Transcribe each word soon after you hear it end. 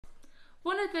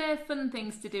One of the fun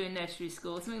things to do in nursery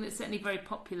school, something that's certainly very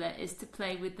popular, is to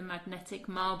play with the magnetic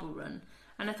marble run.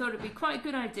 And I thought it'd be quite a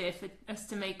good idea for us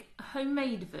to make a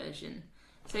homemade version.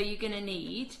 So you're going to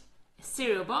need a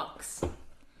cereal box,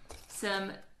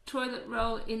 some toilet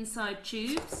roll inside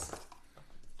tubes,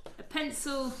 a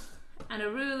pencil and a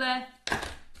ruler,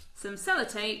 some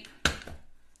sellotape,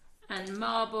 and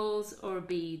marbles or a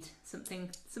bead, something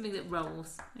that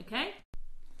rolls, okay?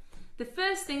 The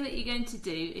first thing that you're going to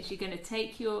do is you're going to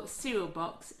take your cereal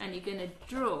box and you're going to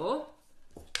draw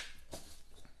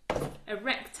a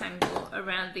rectangle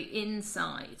around the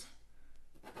inside.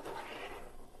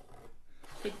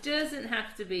 It doesn't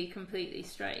have to be completely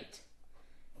straight,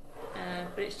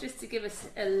 but it's just to give us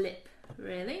a lip,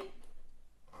 really.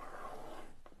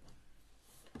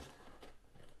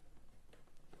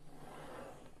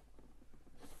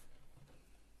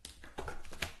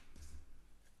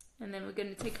 And then we're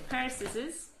going to take a pair of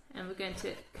scissors and we're going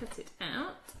to cut it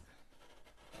out.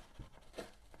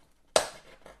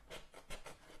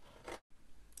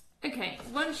 Okay,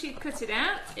 once you've cut it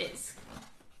out, it's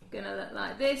going to look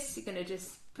like this. You're going to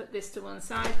just put this to one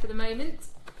side for the moment.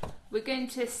 We're going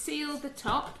to seal the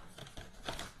top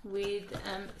with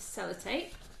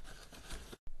sellotape.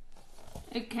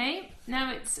 Okay,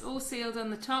 now it's all sealed on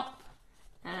the top.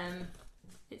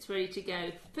 It's ready to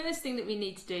go. First thing that we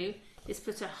need to do is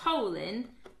put a hole in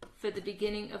for the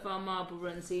beginning of our marble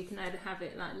run. So you can either have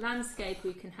it like landscape or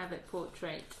you can have it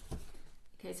portrait.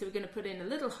 Okay, so we're going to put in a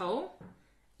little hole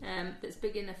that's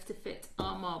big enough to fit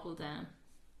our marble down.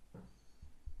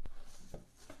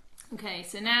 Okay,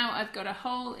 so now I've got a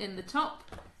hole in the top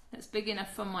that's big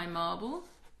enough for my marble.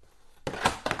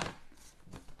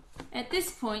 At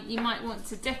this point you might want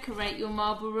to decorate your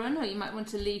marble run, or you might want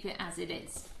to leave it as it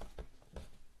is.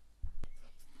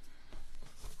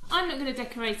 I'm not going to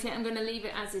decorate it, I'm going to leave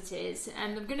it as it is,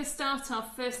 and I'm going to start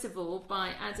off first of all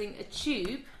by adding a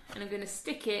tube, and I'm going to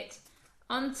stick it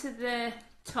onto the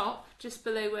top just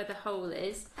below where the hole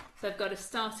is, so I've got a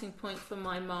starting point for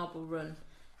my marble run.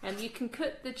 And you can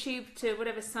cut the tube to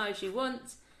whatever size you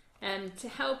want, and to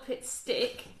help it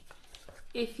stick,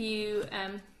 if you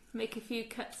make a few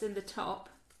cuts in the top,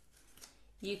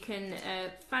 you can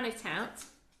fan it out,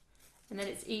 and then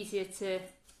it's easier to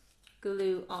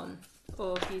glue on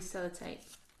or use sellotape.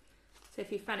 So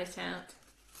if you fan it out,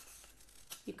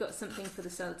 you've got something for the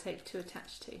sellotape to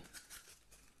attach to.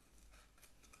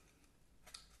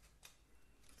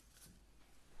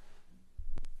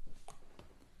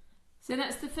 So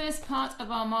that's the first part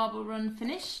of our marble run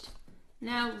finished.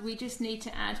 Now we just need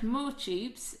to add more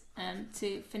tubes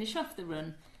to finish off the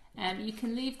run. You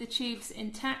can leave the tubes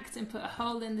intact and put a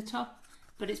hole in the top,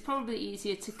 but it's probably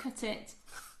easier to cut it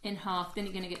in half, then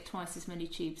you're going to get twice as many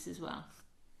tubes as well.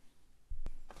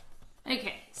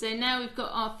 Okay, so now we've got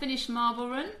our finished marble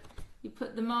run. You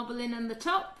put the marble in on the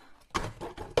top.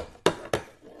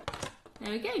 There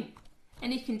we go.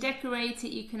 And you can decorate it,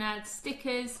 you can add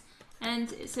stickers,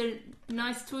 and it's a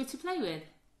nice toy to play with.